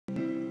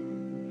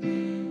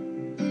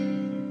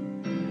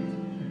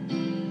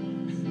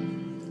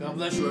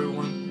bless you,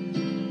 everyone.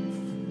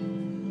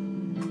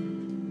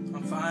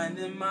 I'm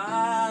finding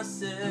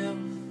myself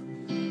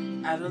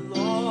at a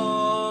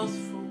loss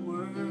for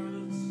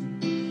words,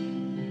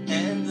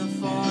 and the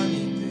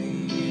funny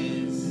thing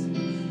is,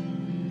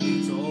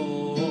 it's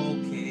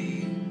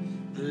okay.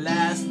 The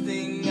last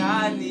thing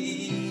I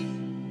need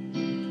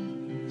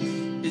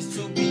is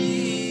to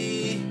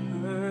be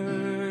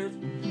heard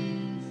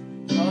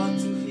or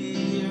to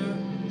hear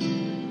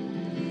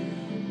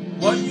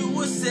what you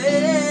would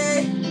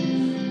say.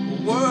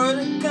 The word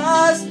of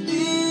God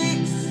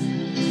speaks.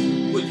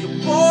 Will you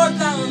pour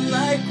down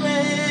like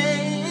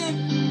rain,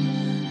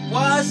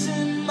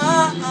 washing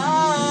my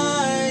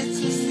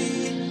eyes to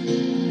see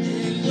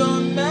in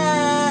your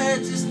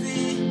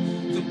majesty,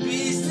 to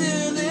be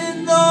still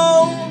and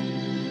know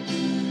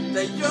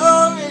that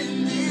you're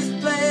in this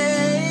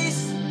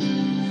place.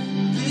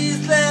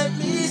 Please let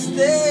me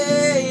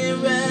stay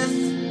and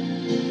rest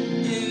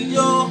in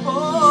your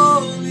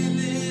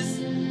holiness.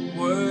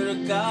 Word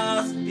of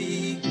God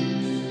speaks.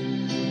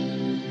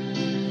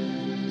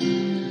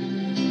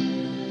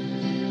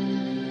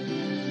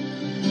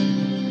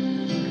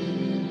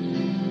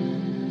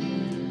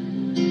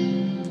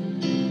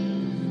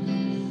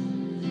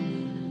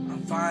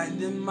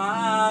 Finding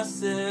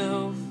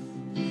myself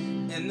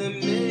in the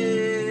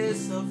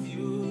midst of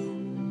you,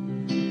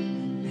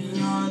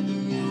 beyond the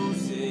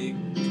music,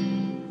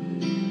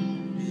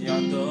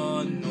 beyond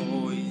the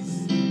noise.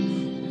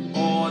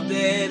 All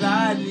that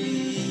I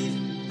need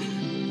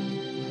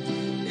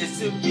is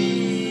to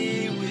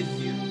be with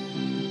you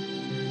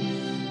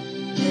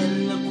in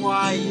the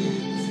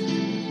quiet.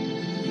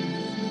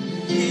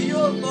 Hear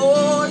your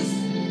voice,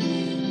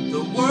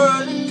 the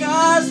word of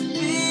God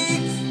speaks.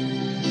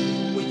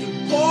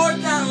 Pour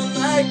down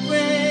like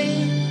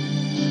rain,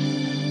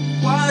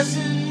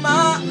 washing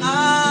my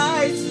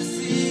eyes to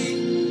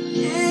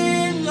see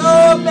in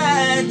your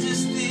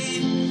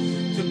majesty,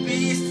 to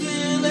be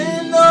still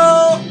and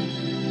know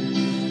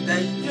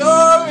that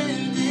you're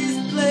in this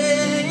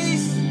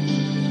place.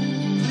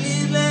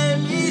 Please let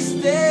me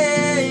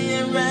stay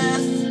and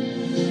rest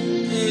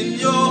in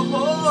your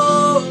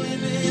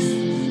holiness.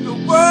 The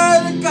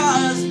word of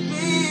God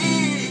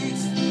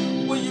speaks.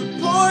 When you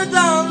pour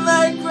down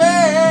like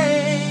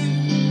rain,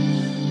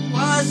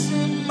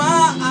 washing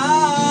my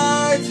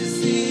eyes to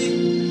see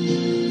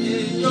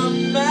in your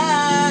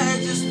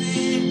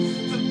majesty,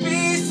 to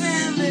be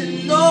still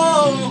and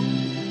know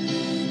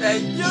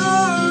that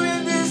you're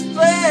in this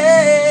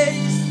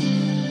place.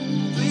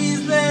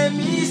 Please let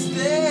me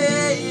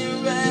stay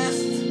and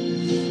rest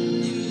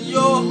in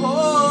your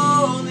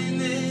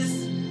holiness.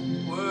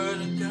 Word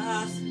of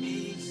God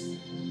speaks.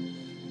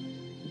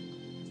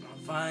 I'm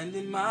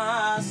finding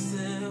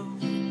myself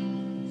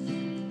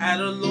at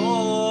a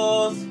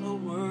loss for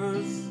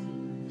words,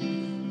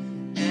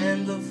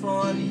 and the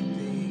funny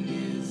thing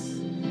is,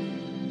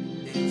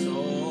 it's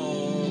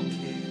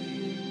okay.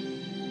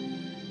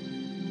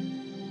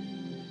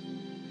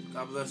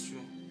 God bless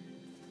you.